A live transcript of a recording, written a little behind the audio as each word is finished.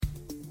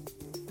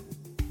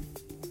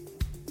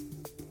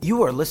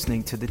You are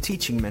listening to the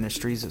teaching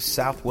ministries of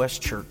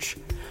Southwest Church,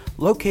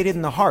 located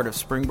in the heart of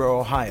Springboro,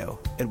 Ohio,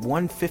 at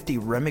 150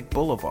 Remick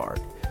Boulevard,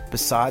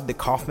 beside the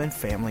Kaufman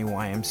Family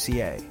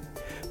YMCA.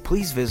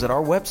 Please visit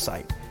our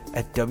website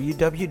at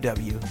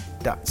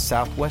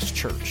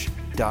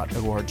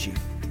www.southwestchurch.org.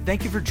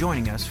 Thank you for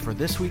joining us for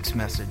this week's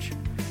message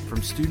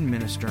from student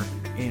minister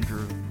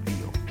Andrew Beal.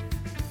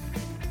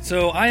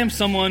 So I am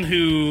someone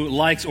who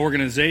likes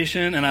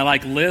organization, and I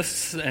like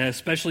lists,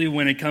 especially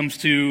when it comes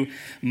to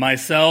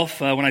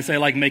myself. When I say I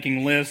like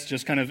making lists,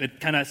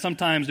 it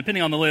sometimes,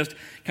 depending on the list,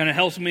 kind of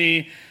helps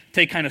me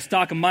take kind of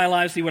stock of my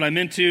life, see what I'm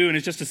into, and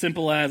it's just as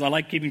simple as I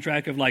like keeping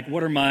track of like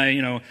what are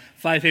my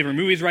 5 favorite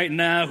movies right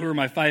now, who are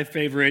my 5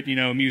 favorite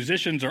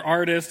musicians or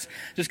artists,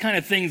 just kind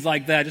of things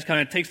like that. Just kind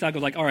of take stock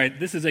of like, all right,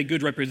 this is a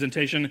good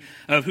representation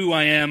of who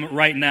I am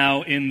right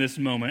now in this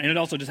moment, and it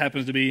also just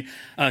happens to be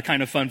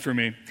kind of fun for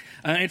me.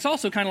 It's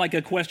also kind of like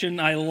a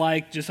question I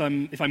like just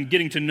if I'm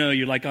getting to know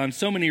you. Like on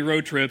so many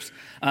road trips,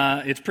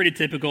 it's pretty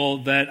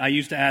typical that I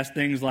used to ask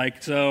things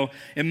like, so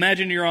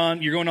imagine you're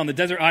going on the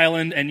desert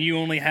island and you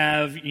only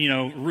have,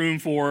 room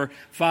for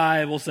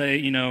 5, we'll say,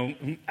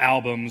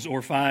 albums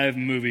or 5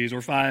 movies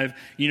or 5,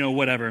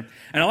 whatever.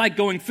 And I like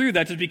going through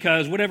that just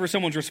because whatever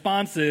someone's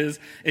response is,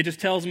 it just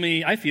tells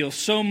me I feel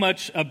so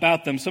much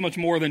about them, so much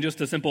more than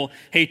just a simple,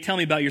 hey, tell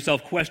me about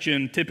yourself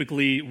question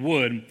typically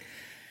would.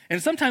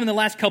 And sometime in the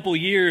last couple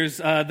years,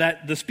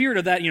 that the spirit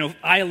of that,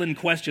 island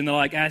question that I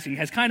like asking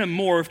has kind of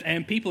morphed,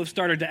 and people have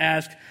started to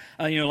ask,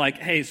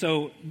 hey,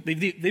 so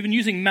they've been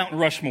using Mount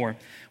Rushmore.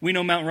 We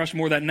know Mount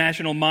Rushmore, that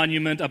national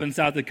monument up in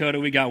South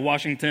Dakota. We got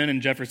Washington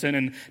and Jefferson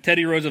and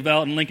Teddy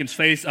Roosevelt and Lincoln's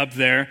face up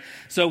there.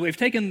 So we've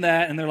taken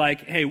that, and they're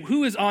like, hey,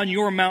 who is on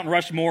your Mount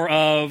Rushmore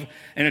of,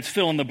 and it's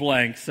fill in the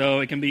blank.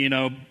 So it can be,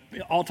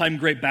 all-time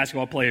great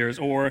basketball players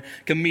or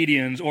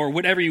comedians or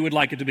whatever you would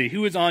like it to be.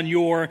 Who is on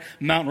your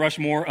Mount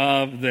Rushmore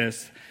of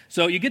this?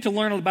 So you get to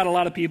learn about a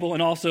lot of people,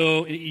 and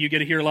also you get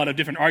to hear a lot of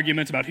different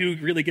arguments about who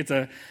really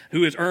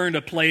who has earned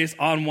a place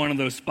on one of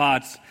those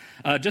spots.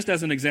 Just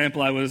as an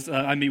example,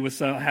 I meet with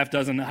a half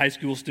dozen high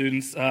school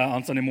students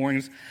on Sunday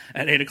mornings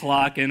at 8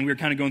 o'clock, and we were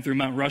kind of going through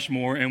Mount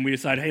Rushmore, and we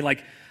decided, hey,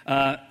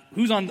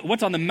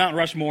 what's on the Mount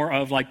Rushmore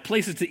of like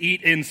places to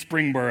eat in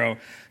Springboro?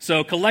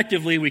 So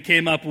collectively, we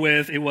came up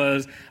with it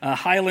was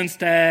Highland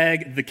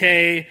Stag, The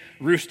K,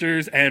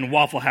 Roosters, and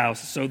Waffle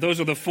House. So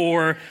those are the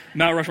 4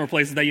 Mount Rushmore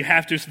places that you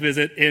have to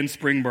visit in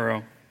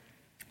Springboro.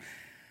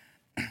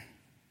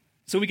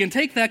 So we can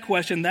take that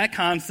question, that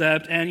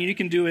concept, and you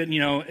can do it,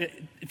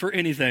 for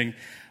anything.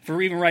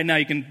 For even right now,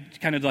 you can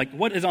kind of like,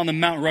 what is on the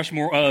Mount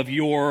Rushmore of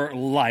your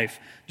life?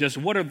 Just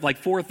what are like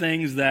 4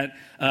 things that,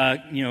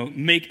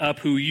 make up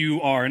who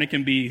you are? And it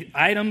can be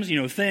items,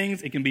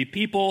 things. It can be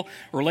people,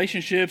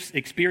 relationships,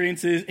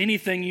 experiences,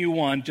 anything you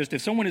want. Just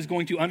if someone is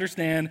going to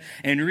understand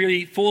and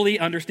really fully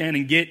understand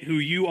and get who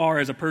you are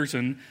as a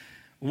person,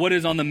 what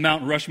is on the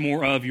Mount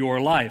Rushmore of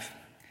your life?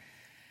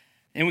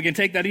 And we can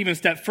take that even a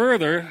step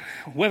further,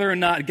 whether or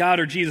not God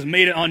or Jesus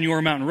made it on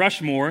your Mount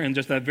Rushmore, and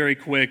just that very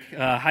quick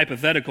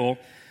hypothetical,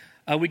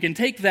 we can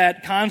take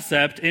that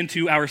concept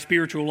into our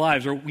spiritual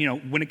lives. Or,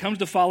 when it comes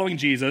to following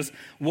Jesus,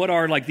 what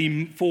are like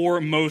the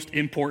 4 most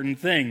important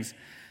things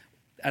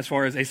as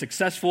far as a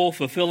successful,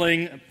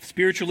 fulfilling,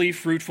 spiritually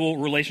fruitful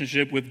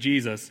relationship with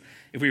Jesus?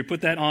 If we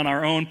put that on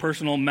our own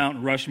personal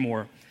Mount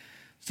Rushmore.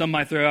 Some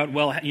might throw out,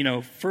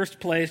 first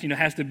place,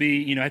 has to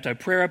be, have to have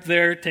prayer up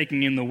there,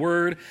 taking in the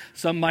Word.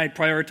 Some might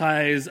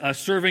prioritize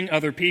serving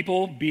other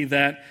people, be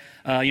that,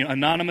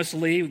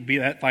 anonymously, be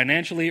that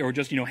financially, or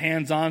just,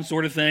 hands-on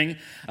sort of thing.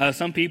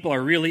 Some people are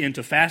really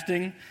into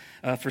fasting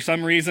for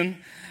some reason,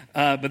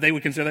 but they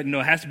would consider that,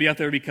 it has to be up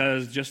there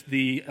because just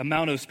the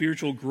amount of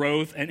spiritual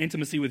growth and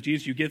intimacy with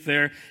Jesus you get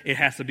there, it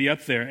has to be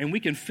up there. And we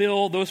can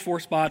fill those 4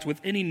 spots with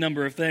any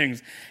number of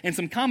things. And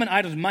some common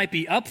items might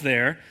be up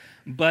there,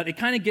 but it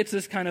kind of gets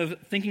us kind of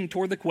thinking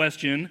toward the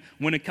question,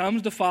 when it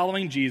comes to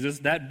following Jesus,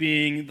 that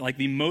being like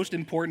the most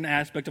important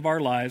aspect of our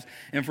lives,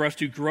 and for us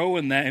to grow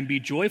in that and be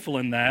joyful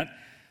in that,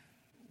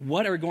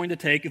 what are going to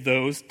take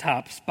those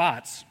top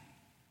spots?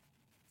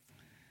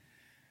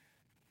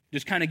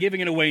 Just kind of giving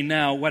it away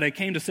now, what I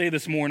came to say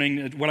this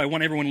morning, what I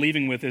want everyone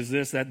leaving with is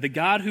this, that the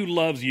God who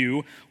loves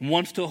you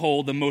wants to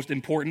hold the most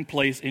important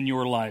place in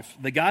your life.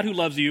 The God who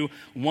loves you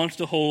wants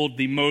to hold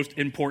the most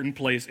important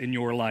place in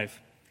your life.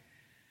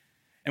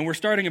 And we're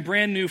starting a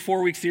brand new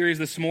 4-week series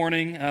this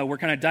morning. We're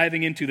kind of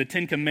diving into the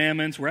 10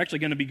 Commandments. We're actually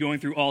going to be going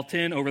through all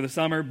 10 over the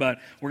summer, but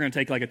we're going to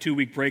take like a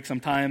 2-week break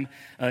sometime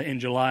in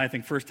July, I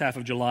think first half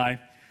of July.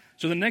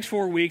 So the next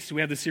 4 weeks,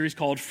 we have this series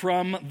called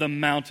From the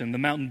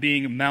mountain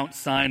being Mount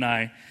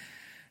Sinai.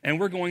 And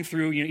we're going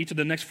through each of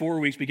the next 4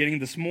 weeks, beginning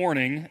this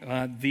morning,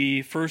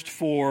 the first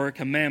 4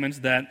 commandments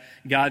that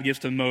God gives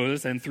to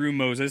Moses, and through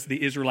Moses,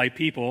 the Israelite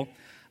people,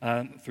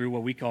 through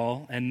what we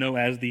call and know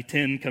as the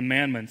 10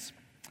 Commandments.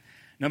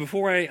 Now,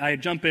 before I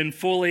jump in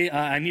fully,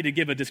 I need to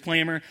give a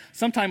disclaimer.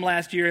 Sometime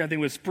last year, I think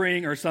it was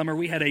spring or summer,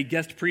 we had a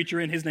guest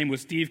preacher in. His name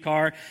was Steve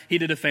Carr. He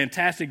did a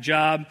fantastic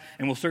job,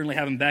 and we'll certainly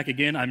have him back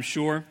again, I'm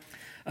sure.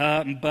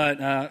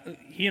 But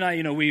he and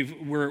I,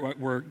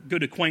 we're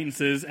good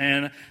acquaintances,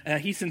 and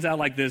he sends out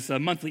like this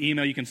monthly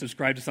email. You can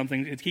subscribe to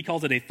something. He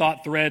calls it a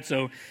thought thread.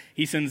 So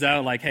he sends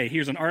out like, hey,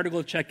 here's an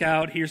article to check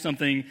out. Here's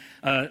something,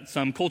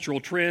 some cultural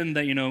trend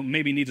that,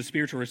 maybe needs a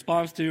spiritual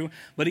response to.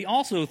 But he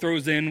also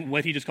throws in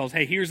what he just calls,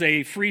 hey, here's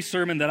a free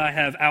sermon that I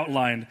have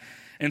outlined.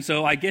 And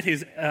so I get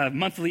his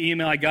monthly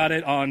email. I got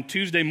it on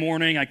Tuesday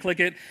morning. I click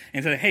it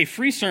and say, hey,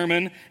 free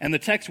sermon. And the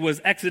text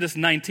was Exodus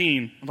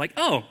 19. I'm like,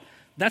 oh,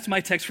 that's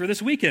my text for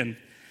this weekend.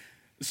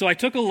 So I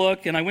took a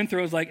look and I went through.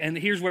 I was like, and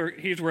here's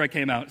where I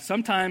came out.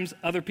 Sometimes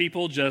other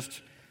people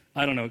just,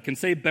 can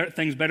say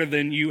things better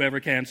than you ever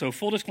can. So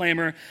full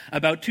disclaimer,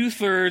 about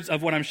 2/3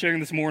 of what I'm sharing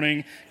this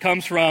morning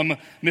comes from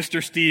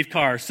Mr. Steve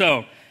Carr.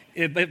 So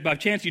if by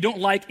chance you don't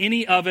like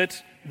any of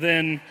it,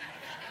 then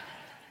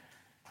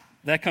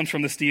that comes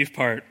from the Steve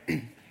part.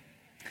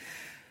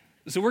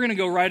 So we're going to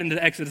go right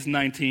into Exodus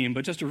 19,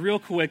 but just a real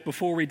quick,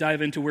 before we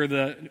dive into where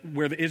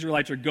the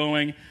Israelites are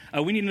going,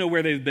 we need to know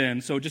where they've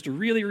been. So just a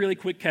really, really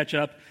quick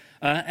catch-up.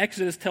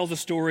 Exodus tells a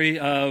story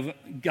of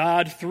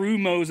God, through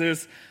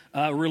Moses,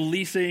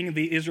 releasing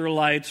the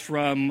Israelites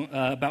from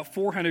about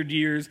 400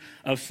 years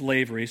of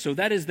slavery. So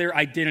that is their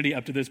identity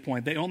up to this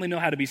point. They only know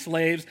how to be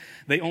slaves.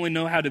 They only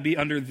know how to be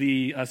under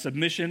the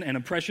submission and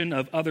oppression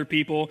of other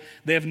people.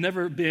 They have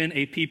never been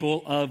a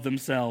people of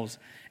themselves.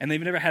 And they've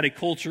never had a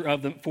culture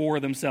of them for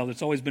themselves.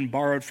 It's always been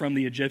borrowed from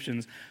the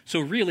Egyptians. So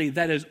really,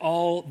 that is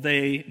all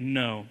they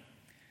know.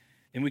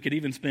 And we could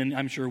even spend,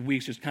 I'm sure,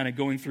 weeks just kind of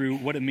going through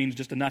what it means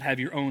just to not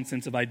have your own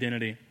sense of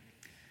identity.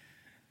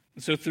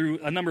 So through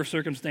a number of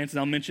circumstances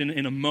I'll mention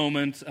in a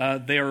moment,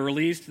 they are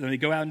released, and they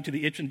go out into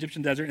the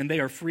Egyptian desert, and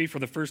they are free for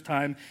the first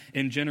time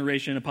in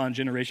generation upon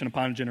generation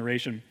upon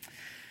generation.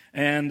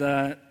 And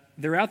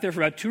they're out there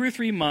for about 2 or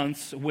 3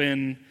 months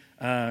when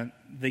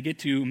they get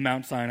to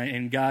Mount Sinai,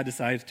 and God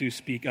decides to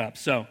speak up.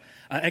 So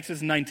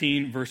Exodus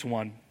 19, verse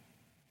 1.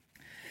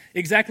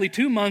 Exactly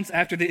 2 months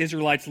after the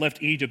Israelites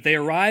left Egypt, they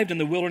arrived in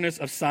the wilderness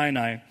of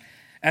Sinai.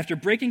 After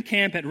breaking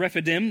camp at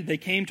Rephidim, they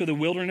came to the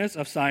wilderness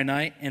of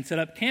Sinai and set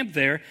up camp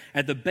there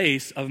at the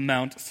base of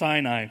Mount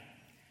Sinai.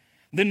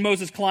 Then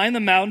Moses climbed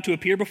the mountain to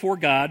appear before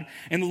God,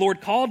 and the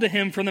Lord called to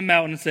him from the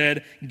mountain and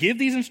said, "Give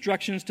these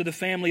instructions to the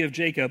family of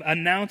Jacob.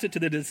 Announce it to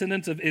the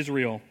descendants of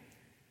Israel.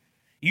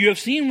 You have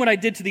seen what I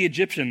did to the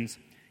Egyptians.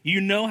 You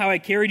know how I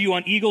carried you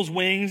on eagle's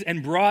wings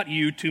and brought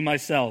you to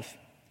myself.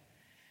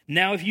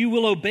 Now if you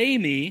will obey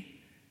me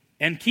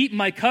and keep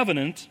my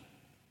covenant,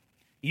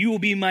 you will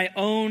be my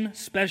own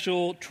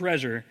special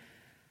treasure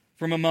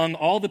from among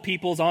all the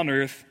peoples on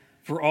earth,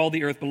 for all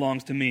the earth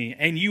belongs to me.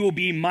 And you will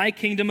be my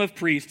kingdom of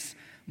priests,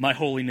 my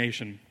holy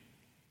nation."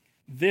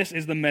 This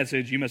is the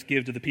message you must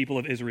give to the people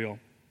of Israel.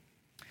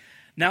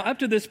 Now, up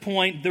to this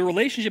point, the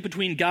relationship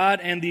between God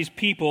and these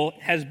people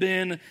has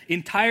been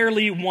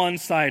entirely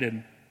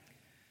one-sided.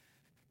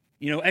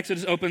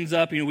 Exodus opens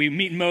up, we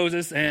meet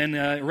Moses, and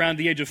around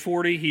the age of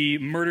 40, he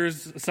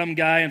murders some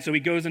guy, and so he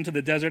goes into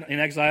the desert in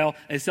exile,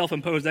 a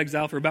self-imposed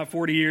exile for about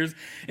 40 years,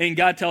 and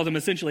God tells him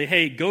essentially,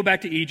 hey, go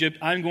back to Egypt.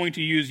 I'm going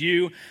to use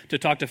you to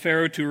talk to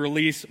Pharaoh to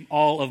release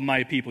all of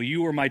my people.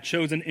 You are my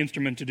chosen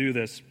instrument to do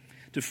this,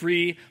 to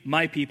free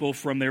my people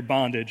from their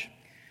bondage.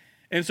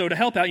 And so to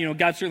help out,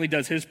 God certainly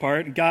does his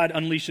part. God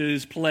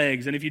unleashes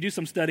plagues. And if you do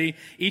some study,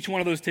 each one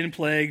of those 10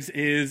 plagues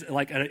is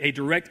like a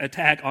direct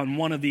attack on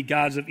one of the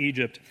gods of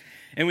Egypt.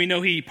 And we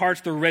know he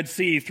parts the Red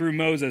Sea through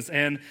Moses.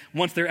 And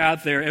once they're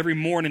out there, every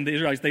morning the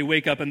Israelites, they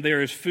wake up and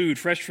there is food,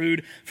 fresh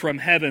food from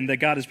heaven that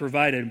God has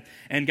provided.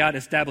 And God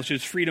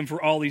establishes freedom for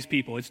all these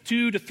people. It's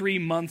 2 to 3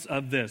 months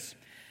of this.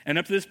 And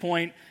up to this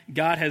point,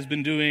 God has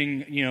been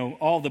doing,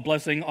 all the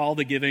blessing, all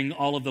the giving,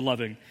 all of the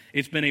loving.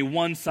 It's been a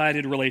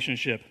one-sided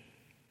relationship.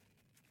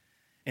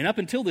 And up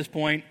until this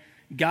point,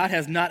 God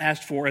has not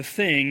asked for a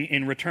thing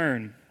in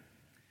return.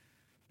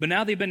 But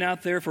now they've been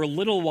out there for a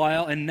little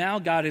while, and now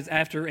God is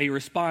after a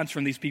response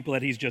from these people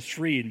that he's just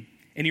freed.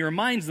 And he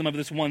reminds them of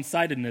this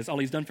one-sidedness, all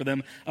he's done for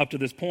them up to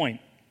this point.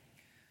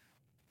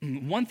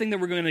 One thing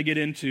that we're going to get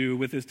into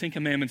with this Ten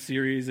Commandments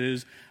series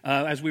is,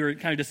 as we were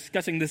kind of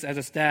discussing this as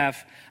a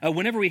staff,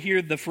 whenever we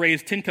hear the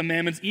phrase Ten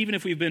Commandments, even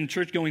if we've been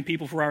church-going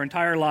people for our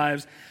entire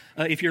lives,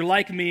 if you're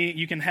like me,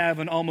 you can have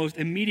an almost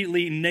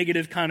immediately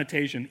negative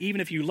connotation.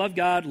 Even if you love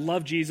God,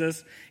 love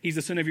Jesus, he's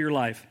the sin of your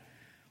life.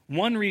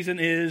 One reason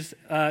is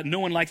no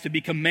one likes to be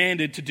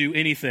commanded to do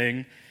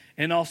anything,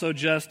 and also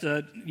just,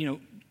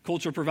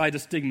 culture provides a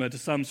stigma to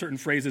some certain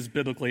phrases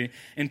biblically,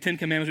 and Ten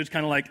Commandments is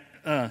kind of like,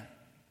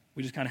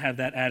 we just kind of have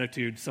that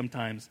attitude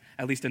sometimes,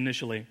 at least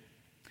initially.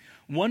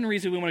 One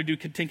reason we want to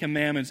do Ten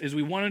Commandments is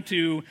we wanted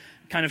to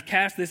kind of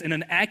cast this in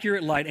an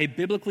accurate light, a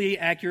biblically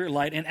accurate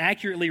light, and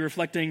accurately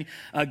reflecting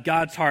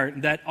God's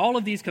heart, that all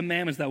of these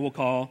commandments that we'll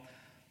call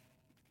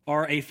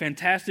are a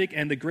fantastic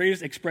and the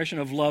greatest expression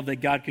of love that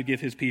God could give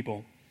his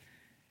people.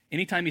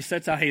 Anytime he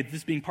sets out, hey,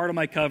 this being part of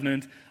my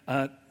covenant,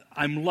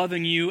 I'm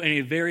loving you in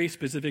a very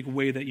specific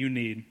way that you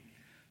need.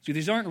 So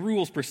these aren't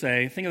rules per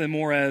se. Think of them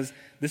more as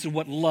this is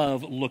what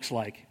love looks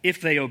like if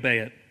they obey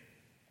it.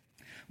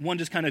 One,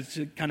 just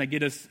to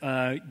get us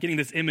getting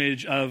this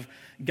image of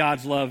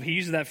God's love. He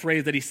uses that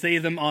phrase that he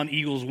saved them on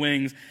eagle's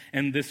wings,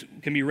 and this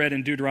can be read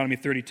in Deuteronomy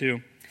 32.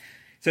 It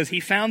says, he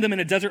found them in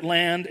a desert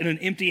land, in an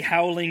empty,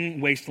 howling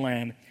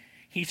wasteland.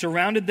 He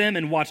surrounded them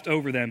and watched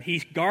over them. He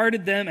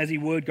guarded them as he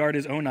would guard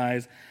his own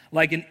eyes,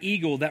 like an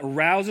eagle that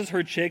rouses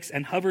her chicks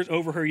and hovers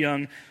over her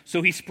young.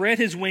 So he spread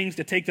his wings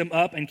to take them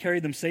up and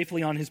carried them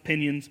safely on his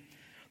pinions.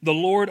 The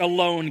Lord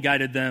alone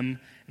guided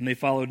them, and they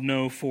followed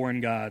no foreign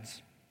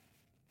gods.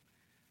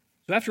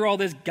 So after all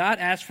this, God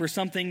asked for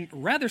something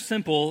rather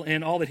simple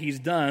in all that he's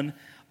done.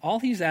 All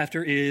he's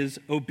after is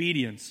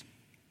obedience.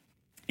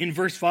 In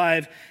verse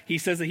 5, he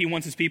says that he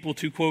wants his people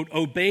to, quote,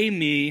 obey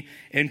me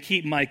and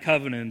keep my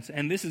covenants.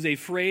 And this is a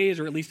phrase,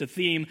 or at least a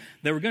theme,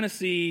 that we're going to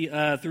see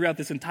throughout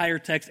this entire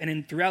text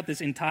and throughout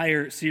this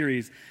entire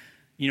series.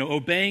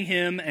 Obeying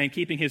him and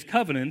keeping his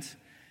covenant,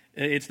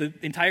 it's the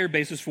entire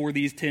basis for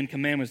these 10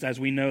 commandments as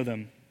we know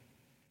them.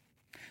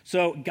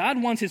 So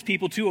God wants his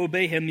people to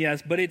obey him,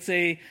 yes, but it's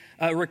a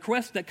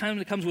request that kind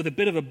of comes with a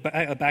bit of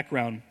a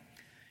background.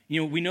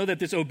 We know that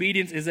this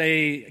obedience is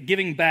a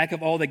giving back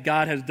of all that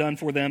God has done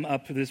for them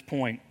up to this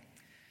point.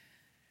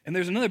 And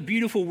there's another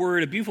beautiful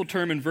word, a beautiful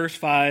term in verse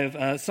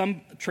 5.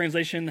 Some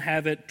translation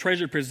have it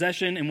treasured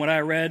possession. In what I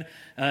read,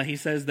 he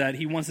says that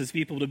he wants his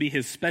people to be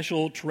his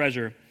special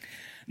treasure.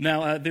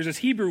 Now, there's this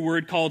Hebrew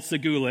word called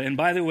segula. And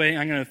by the way,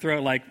 I'm going to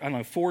throw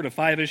out 4 to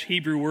 5-ish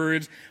Hebrew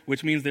words,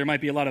 which means there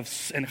might be a lot of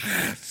s and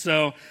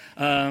so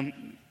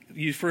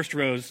you first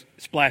rows,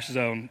 splash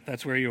zone.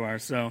 That's where you are.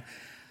 So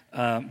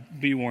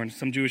be warned,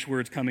 some Jewish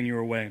words coming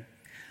your way.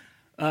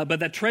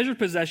 But that treasured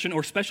possession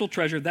or special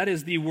treasure, that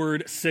is the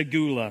word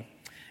segula.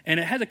 And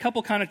it has a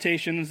couple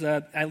connotations,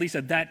 at least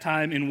at that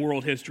time in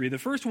world history. The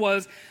first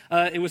was,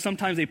 it was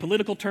sometimes a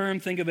political term.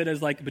 Think of it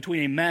as like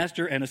between a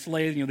master and a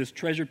slave, this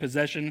treasured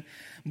possession.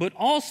 But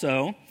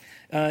also,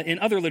 in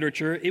other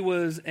literature, it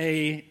was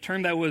a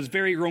term that was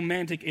very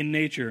romantic in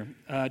nature.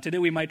 Today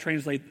we might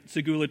translate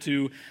segula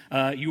to,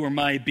 you are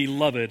my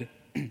beloved.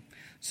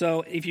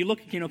 So if you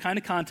look, kind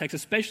of context,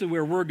 especially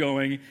where we're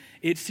going,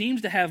 it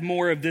seems to have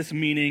more of this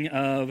meaning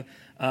of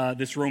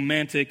this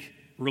romantic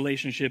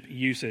relationship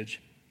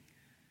usage.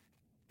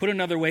 Put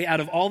another way,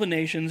 out of all the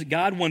nations,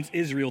 God wants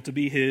Israel to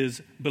be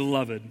his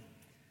beloved.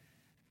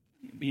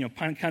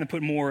 Kind of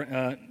put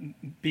more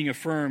being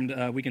affirmed,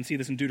 we can see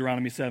this in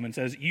Deuteronomy 7. It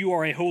says, you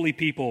are a holy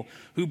people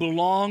who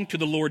belong to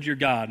the Lord your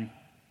God.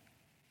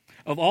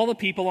 Of all the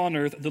people on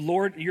earth, the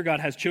Lord your God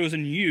has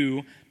chosen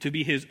you to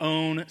be his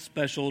own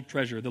special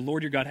treasure. The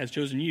Lord your God has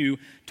chosen you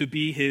to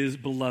be his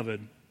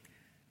beloved.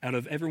 Out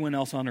of everyone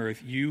else on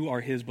earth, you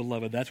are his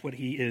beloved. That's what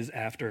he is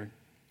after.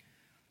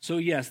 So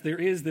yes, there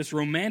is this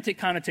romantic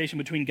connotation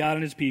between God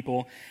and his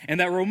people, and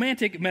that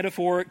romantic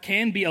metaphor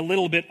can be a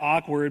little bit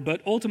awkward,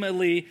 but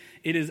ultimately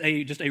it is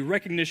just a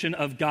recognition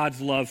of God's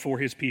love for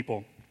his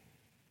people.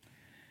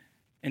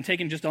 And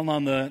taken just on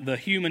the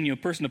human,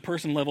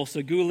 person-to-person level,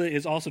 segula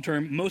is also a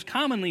term most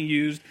commonly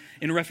used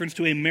in reference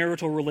to a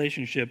marital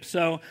relationship.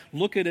 So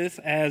look at it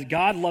as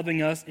God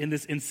loving us in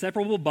this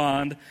inseparable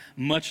bond,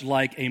 much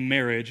like a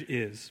marriage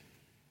is.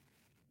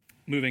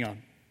 Moving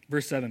on.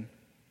 Verse 7.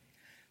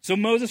 So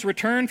Moses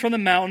returned from the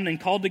mountain and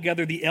called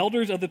together the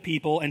elders of the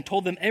people and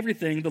told them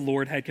everything the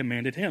Lord had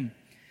commanded him.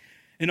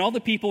 And all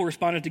the people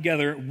responded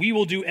together, we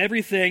will do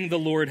everything the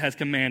Lord has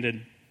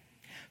commanded.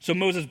 So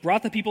Moses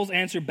brought the people's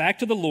answer back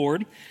to the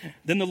Lord.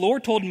 Then the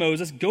Lord told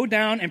Moses, go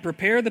down and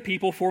prepare the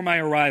people for my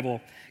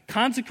arrival.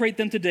 Consecrate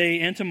them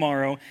today and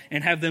tomorrow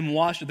and have them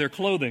wash their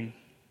clothing.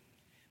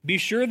 Be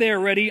sure they are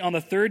ready on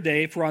the third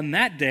day, for on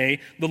that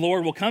day the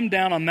Lord will come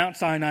down on Mount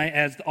Sinai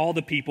as all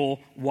the people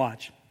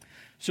watch.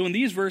 So in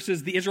these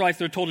verses, the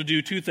Israelites are told to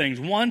do 2 things.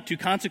 1, to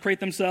consecrate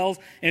themselves,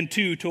 and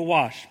 2, to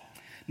wash.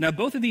 Now,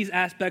 both of these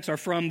aspects are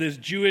from this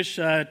Jewish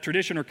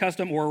tradition or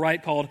custom or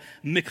rite called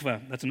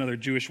mikveh. That's another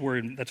Jewish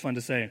word that's fun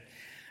to say.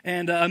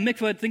 And a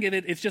mikveh, think of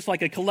it, it's just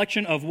like a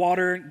collection of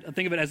water.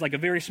 Think of it as like a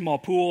very small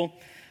pool.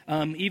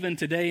 Even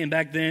today and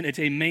back then, it's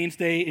a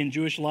mainstay in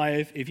Jewish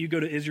life. If you go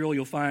to Israel,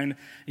 you'll find,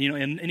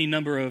 in any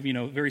number of,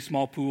 very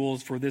small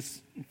pools for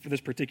this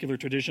particular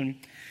tradition.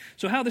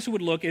 So how this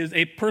would look is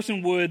a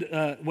person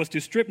was to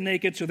strip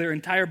naked so their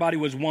entire body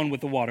was one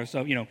with the water.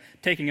 So,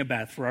 taking a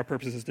bath for our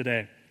purposes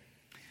today.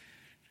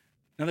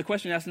 Now the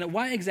question asked,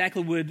 why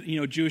exactly would,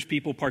 Jewish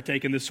people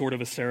partake in this sort of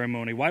a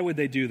ceremony? Why would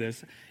they do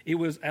this? It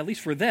was, at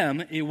least for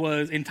them, it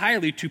was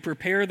entirely to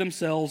prepare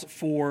themselves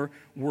for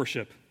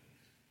worship.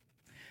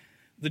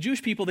 The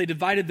Jewish people, they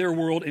divided their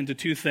world into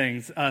 2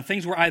 things.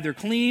 Things were either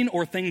clean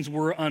or things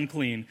were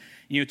unclean.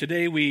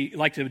 Today we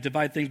like to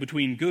divide things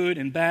between good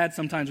and bad.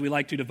 Sometimes we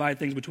like to divide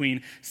things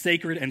between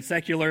sacred and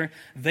secular.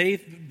 They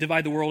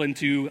divide the world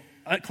into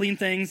clean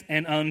things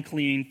and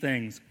unclean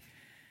things.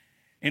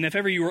 And if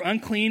ever you were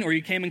unclean or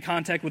you came in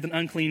contact with an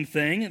unclean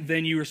thing,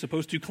 then you were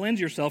supposed to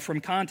cleanse yourself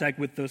from contact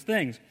with those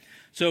things.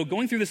 So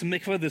going through this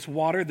mikveh, this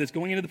water that's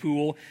going into the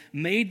pool,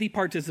 made the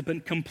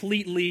participant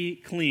completely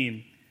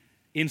clean,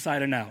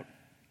 inside and out.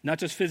 Not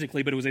just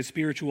physically, but it was a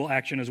spiritual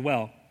action as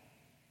well.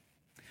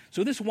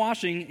 So this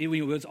washing, it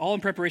was all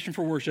in preparation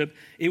for worship.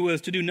 It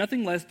was to do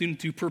nothing less than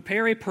to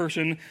prepare a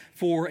person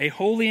for a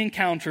holy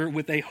encounter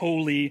with a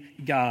holy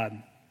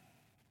God.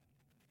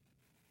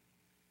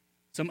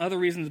 Some other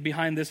reasons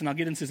behind this, and I'll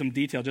get into some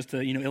detail just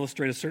to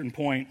illustrate a certain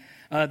point.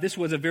 This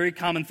was a very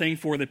common thing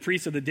for the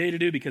priests of the day to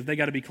do because they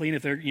got to be clean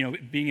if they're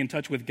being in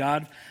touch with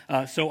God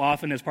so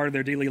often as part of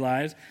their daily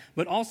lives.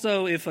 But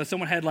also if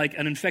someone had like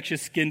an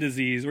infectious skin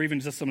disease or even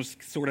just some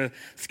sort of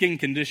skin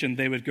condition,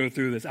 they would go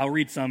through this. I'll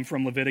read some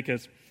from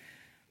Leviticus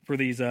for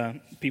these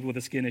people with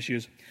the skin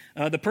issues.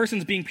 The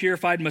persons being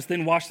purified must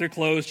then wash their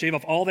clothes, shave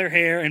off all their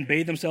hair, and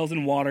bathe themselves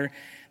in water.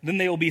 Then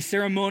they will be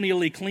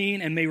ceremonially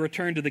clean and may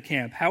return to the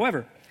camp.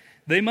 However,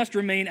 they must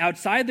remain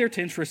outside their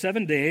tents for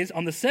 7 days.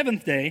 On the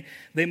seventh day,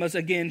 they must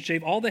again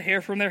shave all the hair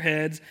from their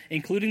heads,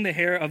 including the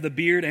hair of the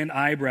beard and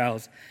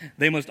eyebrows.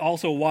 They must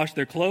also wash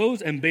their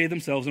clothes and bathe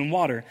themselves in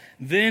water.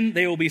 Then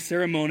they will be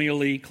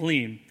ceremonially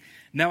clean.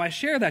 Now, I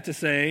share that to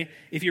say,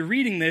 if you're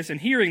reading this and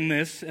hearing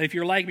this, if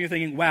you're like me, you're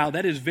thinking, wow,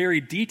 that is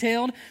very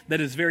detailed,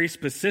 that is very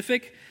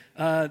specific,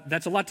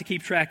 that's a lot to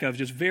keep track of,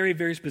 just very,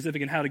 very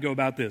specific in how to go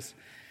about this.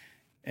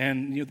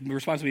 And the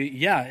response would be,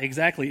 yeah,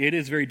 exactly. It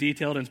is very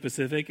detailed and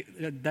specific.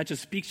 That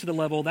just speaks to the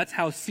level. That's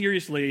how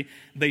seriously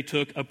they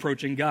took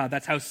approaching God.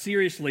 That's how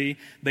seriously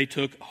they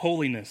took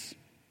holiness.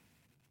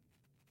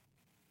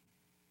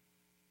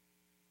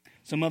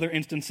 Some other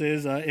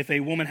instances, if a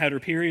woman had her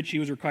period, she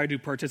was required to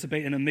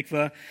participate in a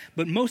mikveh.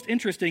 But most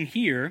interesting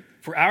here,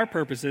 for our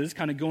purposes,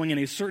 kind of going in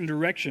a certain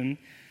direction,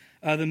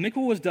 the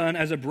mikveh was done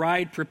as a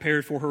bride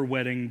prepared for her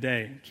wedding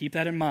day. Keep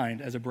that in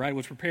mind, as a bride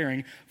was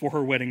preparing for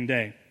her wedding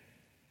day.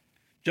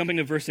 Jumping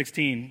to verse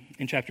 16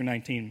 in chapter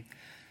 19.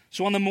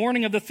 So on the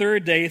morning of the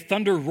third day,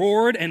 thunder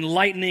roared and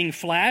lightning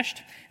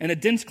flashed, and a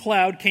dense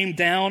cloud came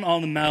down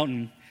on the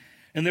mountain.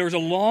 And there was a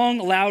long,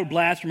 loud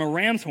blast from a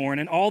ram's horn,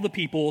 and all the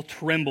people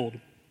trembled.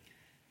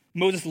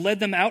 Moses led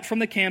them out from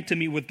the camp to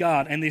meet with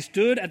God, and they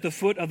stood at the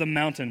foot of the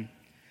mountain.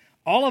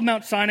 All of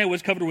Mount Sinai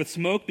was covered with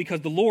smoke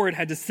because the Lord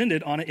had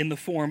descended on it in the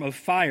form of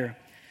fire.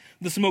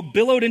 The smoke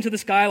billowed into the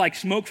sky like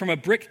smoke from a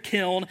brick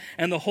kiln,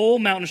 and the whole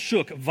mountain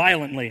shook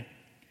violently.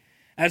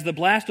 As the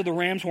blast of the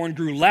ram's horn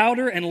grew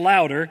louder and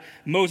louder,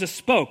 Moses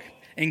spoke,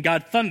 and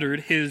God thundered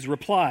his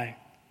reply.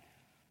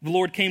 The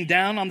Lord came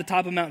down on the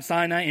top of Mount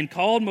Sinai and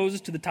called Moses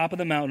to the top of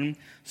the mountain,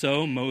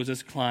 so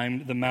Moses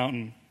climbed the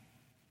mountain.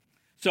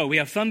 So we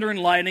have thunder and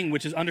lightning,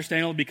 which is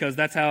understandable because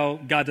that's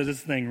how God does his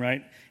thing,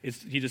 right?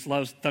 He just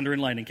loves thunder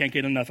and lightning, can't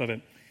get enough of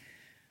it.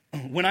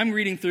 When I'm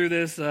reading through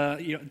this,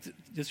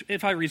 just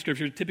if I read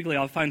Scripture, typically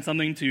I'll find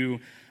something to,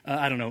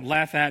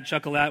 laugh at,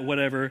 chuckle at,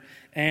 whatever.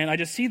 And I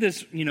just see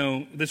this,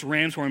 this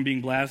ram's horn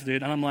being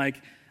blasted, and I'm like,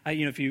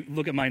 if you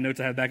look at my notes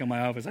I have back in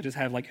my office, I just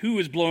have like, who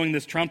is blowing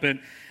this trumpet?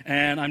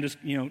 And I'm just,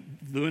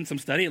 doing some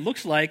study. It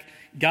looks like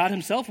God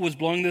himself was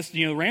blowing this,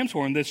 ram's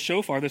horn, this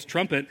shofar, this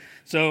trumpet.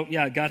 So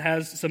yeah, God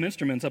has some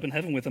instruments up in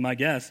heaven with him, I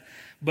guess.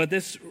 But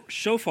this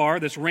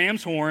shofar, this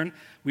ram's horn,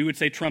 we would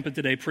say trumpet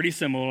today, pretty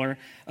similar,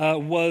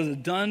 was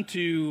done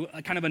to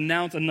kind of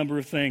announce a number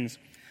of things.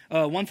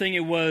 One thing,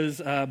 it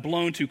was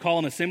blown to call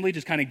an assembly,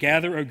 just kind of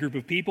gather a group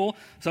of people.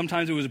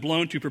 Sometimes it was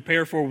blown to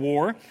prepare for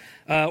war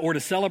or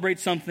to celebrate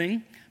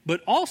something.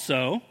 But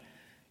also,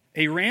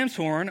 a ram's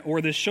horn,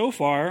 or the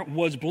shofar,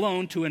 was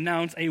blown to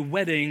announce a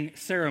wedding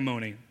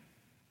ceremony.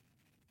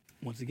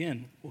 Once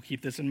again, we'll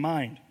keep this in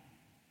mind.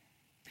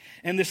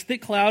 And this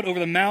thick cloud over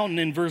the mountain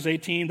in verse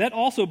 18, that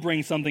also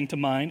brings something to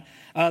mind.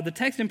 The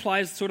text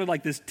implies sort of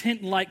like this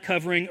tent-like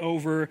covering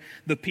over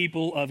the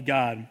people of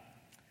God.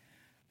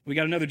 We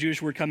got another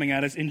Jewish word coming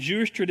at us. In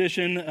Jewish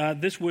tradition,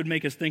 this would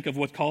make us think of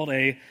what's called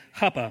a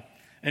chuppah.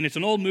 And it's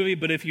an old movie,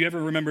 but if you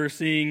ever remember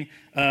seeing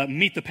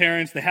Meet the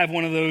Parents, they have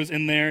one of those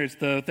in there. It's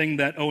the thing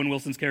that Owen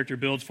Wilson's character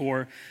builds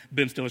for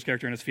Ben Stiller's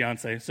character and his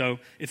fiance. So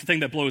it's the thing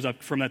that blows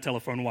up from that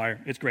telephone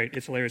wire. It's great.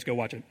 It's hilarious. Go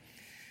watch it.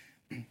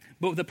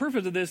 But the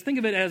purpose of this, think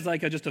of it as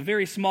like just a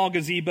very small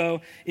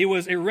gazebo. It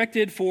was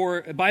erected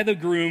by the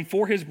groom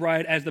for his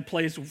bride as the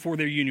place for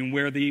their union,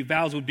 where the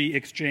vows would be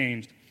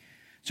exchanged.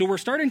 So we're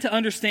starting to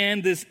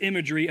understand this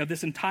imagery of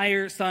this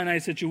entire Sinai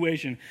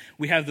situation.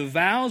 We have the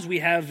vows, we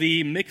have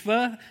the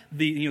mikveh,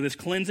 this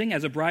cleansing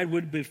as a bride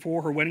would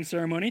before her wedding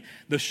ceremony,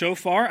 the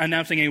shofar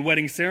announcing a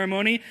wedding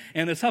ceremony,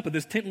 and the chuppah,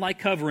 this tent-like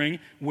covering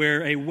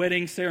where a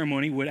wedding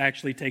ceremony would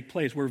actually take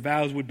place, where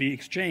vows would be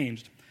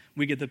exchanged.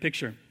 We get the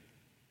picture.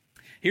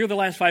 Here are the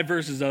last 5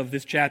 verses of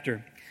this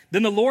chapter.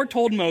 Then the Lord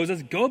told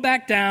Moses, "Go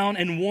back down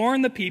and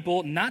warn the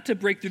people not to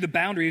break through the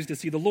boundaries to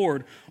see the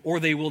Lord, or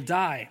they will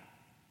die.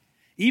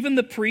 Even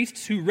the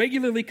priests who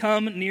regularly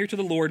come near to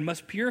the Lord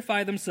must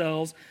purify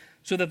themselves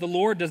so that the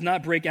Lord does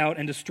not break out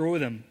and destroy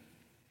them."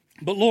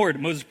 "But Lord,"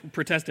 Moses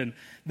protested,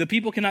 "the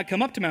people cannot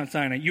come up to Mount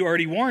Sinai. You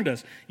already warned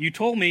us. You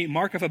told me,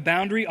 mark off a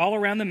boundary all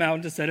around the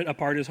mountain to set it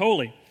apart as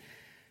holy."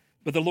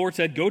 But the Lord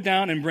said, "Go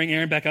down and bring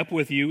Aaron back up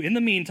with you. In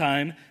the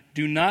meantime,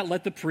 do not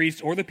let the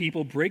priests or the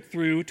people break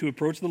through to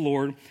approach the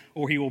Lord,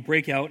 or he will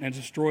break out and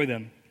destroy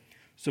them."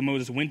 So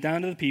Moses went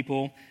down to the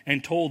people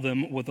and told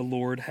them what the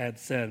Lord had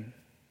said.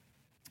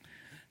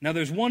 Now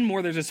there's one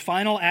more. There's this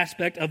final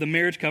aspect of the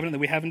marriage covenant that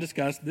we haven't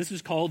discussed. This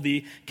is called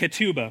the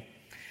ketubah.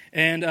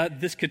 And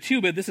this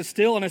ketubah, this is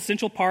still an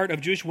essential part of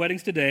Jewish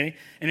weddings today,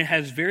 and it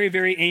has very,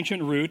 very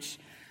ancient roots.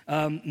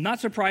 Not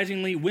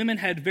surprisingly, women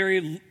had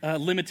very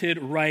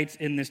limited rights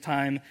in this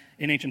time,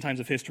 in ancient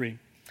times of history.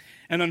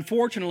 And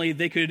unfortunately,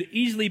 they could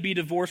easily be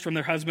divorced from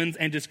their husbands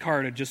and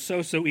discarded just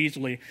so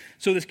easily.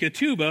 So this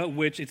ketubah,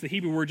 which it's the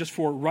Hebrew word just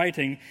for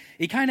writing,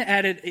 it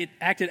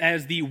acted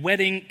as the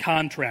wedding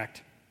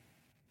contract.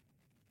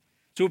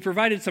 So it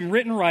provided some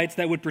written rights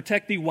that would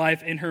protect the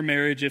wife in her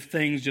marriage if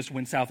things just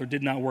went south or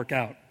did not work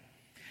out.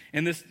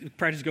 And this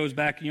practice goes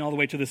back all the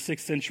way to the 6th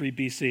century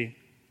BC.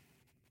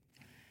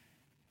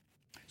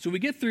 So we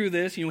get through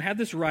this, we have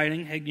this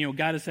writing. Hey,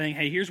 God is saying,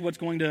 hey, here's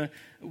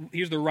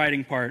the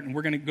writing part, and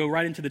we're going to go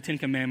right into the Ten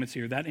Commandments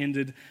here. That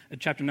ended at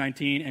chapter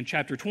 19, and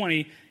chapter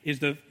 20 is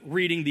the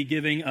reading, the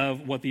giving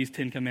of what these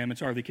Ten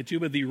Commandments are, the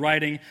ketubah, the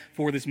writing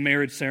for this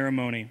marriage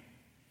ceremony.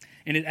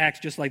 And it acts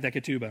just like that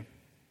ketubah.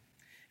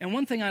 And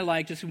one thing I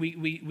like, just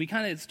we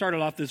kind of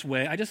started off this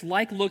way, I just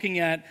like looking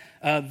at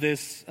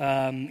this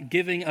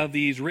giving of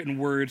these written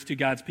words to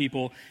God's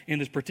people in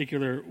this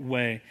particular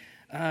way.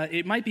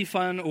 It might be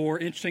fun or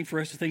interesting for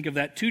us to think of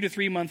that 2 to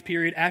 3 month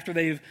period after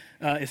they've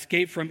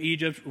escaped from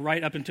Egypt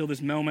right up until this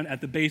moment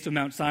at the base of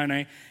Mount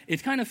Sinai.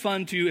 It's kind of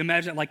fun to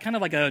imagine it kind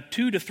of like a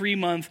 2 to 3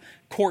 month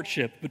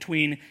courtship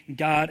between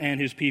God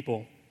and his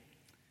people.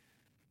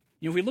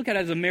 If we look at it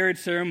as a marriage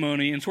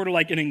ceremony and sort of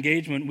like an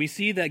engagement, we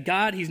see that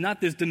God, he's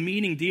not this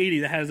demeaning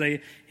deity that has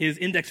his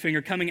index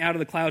finger coming out of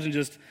the clouds and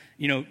just,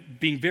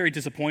 being very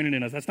disappointed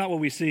in us. That's not what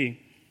we see.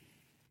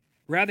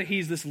 Rather,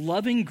 he's this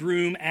loving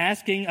groom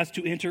asking us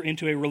to enter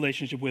into a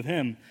relationship with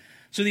him.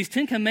 So these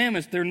Ten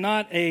Commandments, they're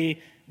not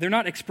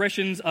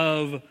expressions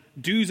of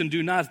do's and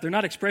do nots. They're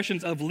not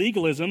expressions of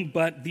legalism,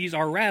 but these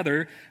are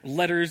rather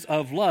letters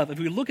of love. If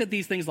we look at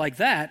these things like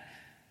that,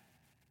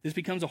 this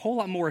becomes a whole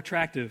lot more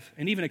attractive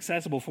and even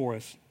accessible for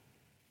us.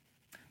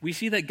 We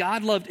see that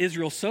God loved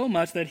Israel so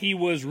much that he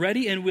was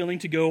ready and willing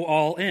to go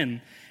all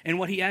in. And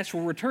what he asked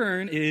for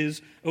return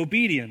is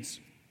obedience.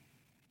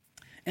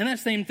 And that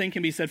same thing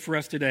can be said for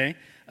us today.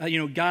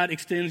 God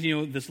extends,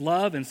 this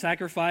love and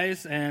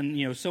sacrifice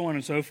and, so on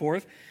and so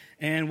forth.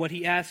 And what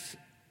he asks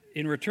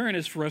in return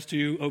is for us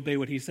to obey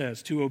what he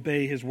says, to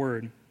obey his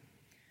word.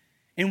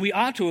 And we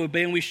ought to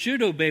obey, and we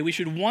should obey. We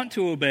should want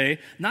to obey,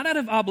 not out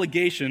of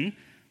obligation,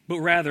 but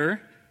rather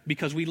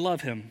because we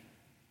love him.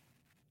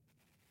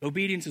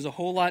 Obedience is a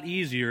whole lot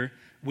easier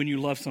when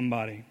you love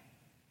somebody.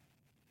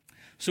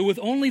 So with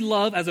only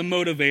love as a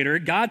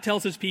motivator, God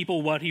tells his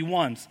people what he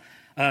wants.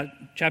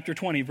 Chapter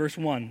 20, verse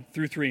 1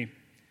 through 3.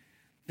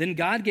 Then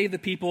God gave the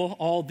people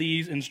all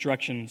these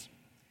instructions.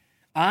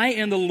 I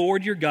am the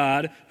Lord your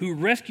God who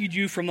rescued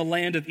you from the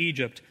land of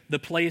Egypt, the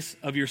place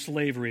of your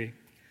slavery.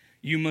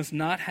 You must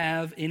not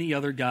have any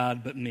other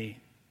God but me.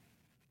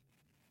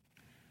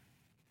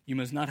 You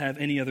must not have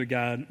any other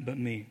God but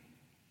me.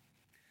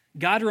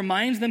 God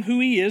reminds them who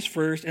he is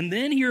first, and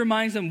then he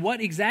reminds them what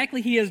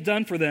exactly he has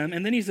done for them.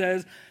 And then he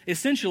says,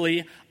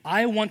 essentially,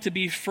 I want to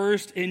be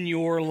first in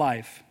your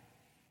life.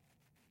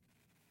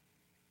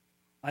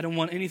 I don't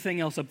want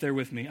anything else up there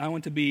with me. I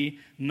want to be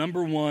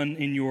number one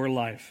in your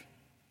life.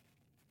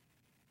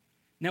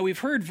 Now, we've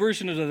heard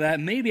versions of that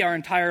maybe our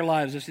entire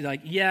lives. Just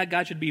like, yeah,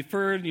 God should be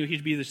first. He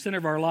should be the center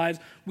of our lives.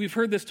 We've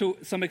heard this to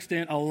some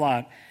extent a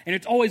lot. And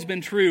it's always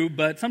been true,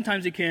 but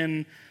sometimes it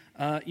can,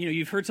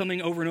 you've heard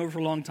something over and over for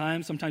a long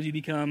time. Sometimes you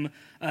become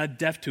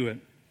deaf to it.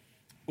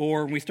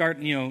 Or we start,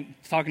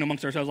 talking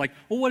amongst ourselves like,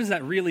 well, what does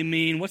that really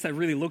mean? What's that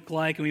really look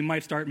like? And we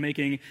might start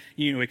making,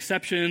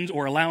 exceptions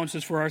or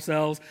allowances for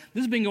ourselves.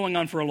 This has been going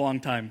on for a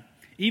long time,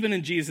 even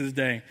in Jesus'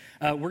 day.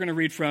 We're going to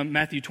read from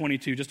Matthew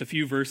 22, just a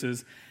few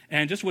verses.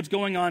 And just what's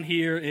going on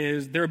here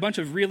is there are a bunch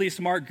of really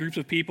smart groups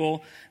of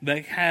people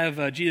that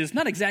have Jesus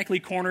not exactly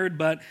cornered,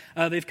 but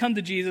they've come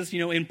to Jesus,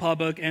 in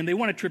public, and they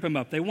want to trip him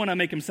up. They want to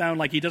make him sound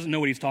like he doesn't know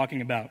what he's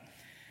talking about.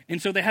 And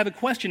so they have a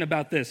question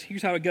about this.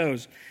 Here's how it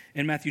goes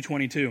in Matthew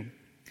 22.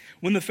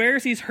 When the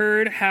Pharisees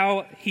heard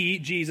how he,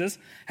 Jesus,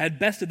 had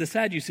bested the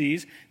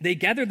Sadducees, they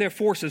gathered their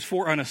forces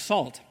for an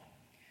assault.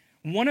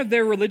 One of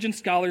their religion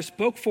scholars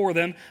spoke for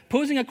them,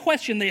 posing a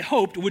question they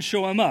hoped would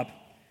show him up.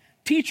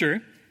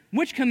 Teacher,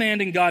 which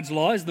command in God's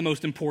law is the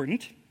most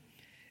important?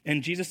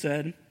 And Jesus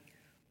said,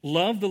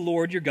 love the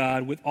Lord your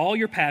God with all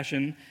your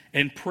passion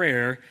and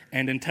prayer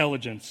and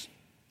intelligence.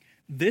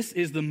 This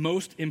is the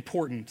most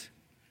important,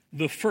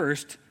 the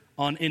first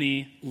on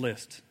any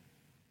list.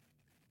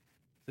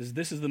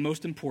 This is the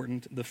most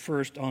important, the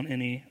first on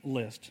any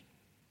list.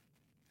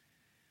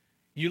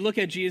 You look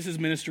at Jesus'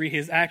 ministry,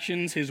 his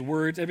actions, his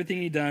words,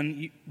 everything he'd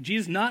done.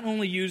 Jesus not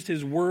only used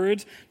his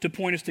words to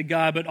point us to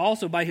God, but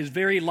also by his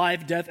very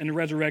life, death, and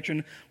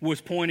resurrection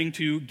was pointing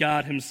to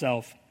God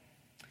himself.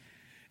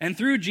 And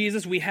through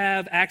Jesus, we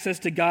have access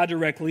to God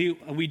directly.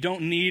 We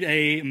don't need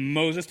a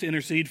Moses to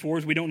intercede for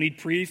us. We don't need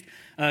priests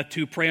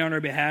to pray on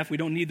our behalf. We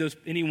don't need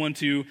anyone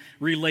to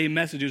relay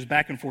messages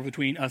back and forth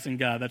between us and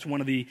God. That's one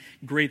of the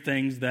great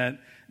things that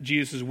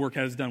Jesus' work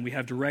has done. We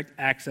have direct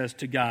access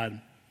to God.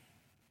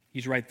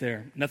 He's right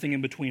there, nothing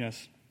in between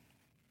us.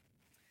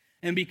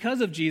 And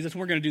because of Jesus,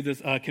 we're going to do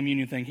this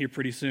communion thing here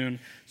pretty soon,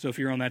 so if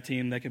you're on that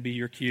team, that could be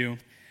your cue.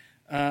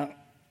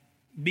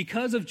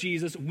 Because of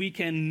Jesus, we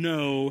can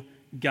know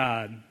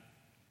God.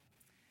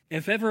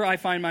 If ever I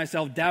find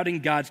myself doubting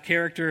God's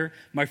character,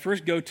 my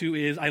first go-to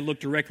is I look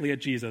directly at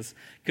Jesus,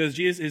 because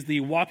Jesus is the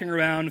walking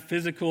around,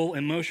 physical,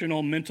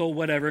 emotional, mental,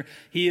 whatever.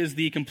 He is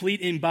the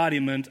complete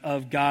embodiment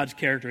of God's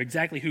character,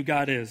 exactly who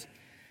God is.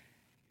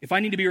 If I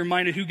need to be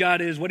reminded who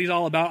God is, what he's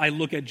all about, I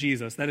look at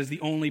Jesus. That is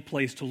the only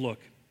place to look.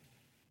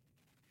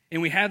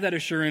 And we have that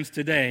assurance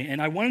today.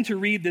 And I wanted to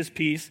read this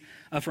piece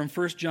from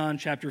 1 John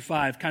chapter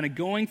 5, kind of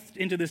going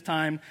into this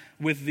time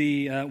with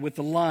the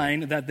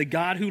line that the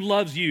God who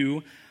loves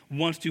you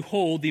wants to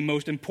hold the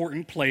most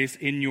important place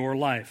in your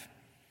life.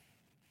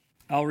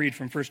 I'll read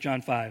from 1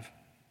 John 5.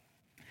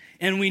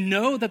 And we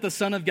know that the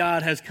Son of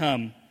God has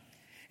come,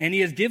 and he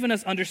has given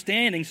us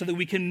understanding so that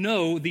we can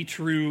know the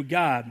true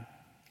God.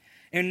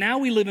 And now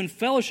we live in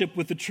fellowship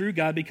with the true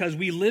God because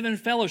we live in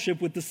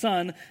fellowship with the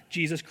Son,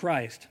 Jesus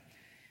Christ.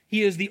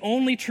 He is the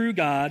only true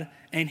God,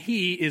 and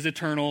he is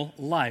eternal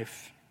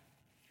life.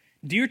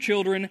 Dear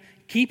children,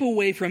 keep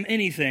away from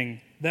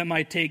anything that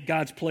might take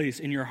God's place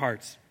in your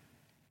hearts.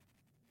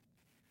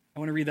 I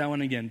want to read that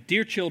one again.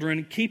 Dear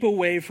children, keep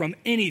away from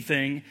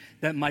anything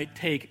that might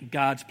take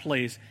God's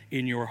place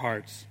in your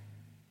hearts.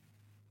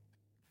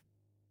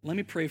 Let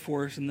me pray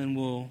for us, and then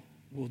we'll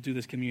do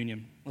this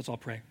communion. Let's all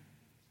pray.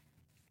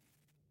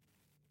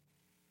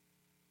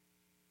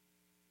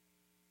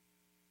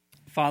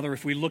 Father,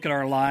 if we look at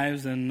our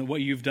lives and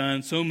what you've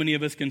done, so many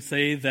of us can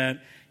say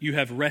that you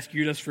have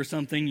rescued us for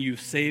something,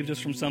 you've saved us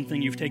from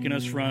something, you've taken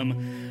us from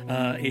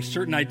a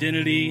certain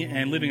identity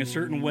and living a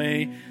certain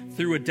way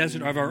through a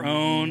desert of our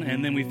own,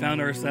 and then we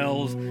found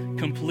ourselves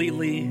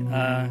completely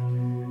the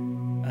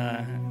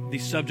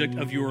subject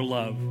of your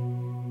love.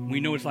 We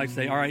know what it's like to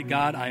say, all right,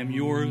 God, I am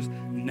yours,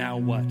 now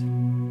what?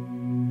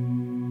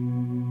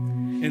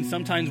 And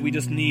sometimes we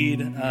just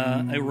need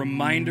a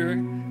reminder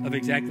of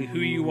exactly who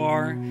you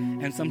are,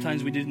 and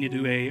sometimes we just need to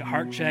do a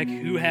heart check.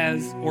 Who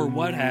has or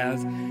what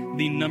has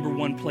the number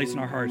one place in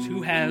our hearts?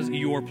 Who has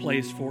your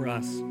place for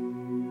us?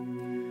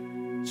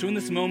 So in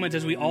this moment,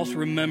 as we also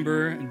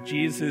remember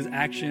Jesus'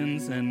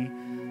 actions and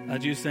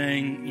Jesus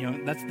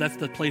saying, that's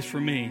the place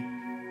for me.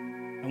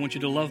 I want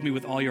you to love me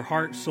with all your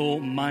heart, soul,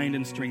 mind,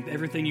 and strength.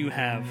 Everything you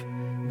have,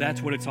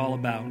 that's what it's all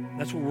about.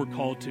 That's what we're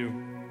called to.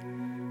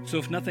 So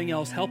if nothing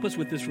else, help us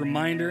with this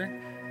reminder.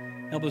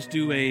 Help us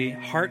do a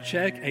heart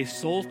check, a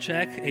soul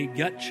check, a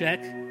gut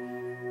check.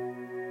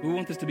 We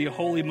want this to be a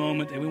holy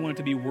moment, and we want it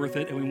to be worth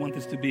it, and we want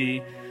this to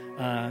be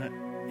a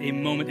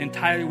moment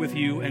entirely with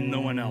you and no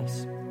one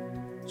else.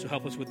 So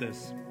help us with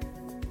this.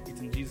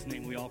 It's in Jesus'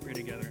 name we all pray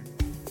together.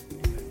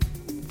 Amen.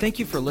 Thank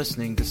you for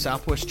listening to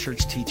Southwest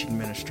Church Teaching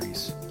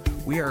Ministries.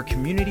 We are a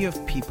community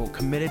of people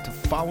committed to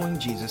following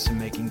Jesus and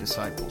making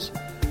disciples.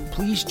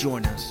 Please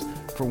join us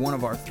for one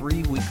of our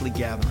 3 weekly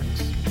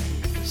gatherings.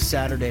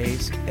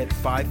 Saturdays at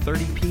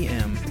 5:30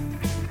 p.m.,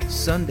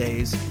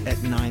 Sundays at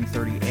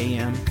 9:30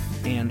 a.m.,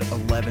 and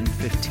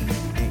 11:15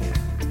 a.m.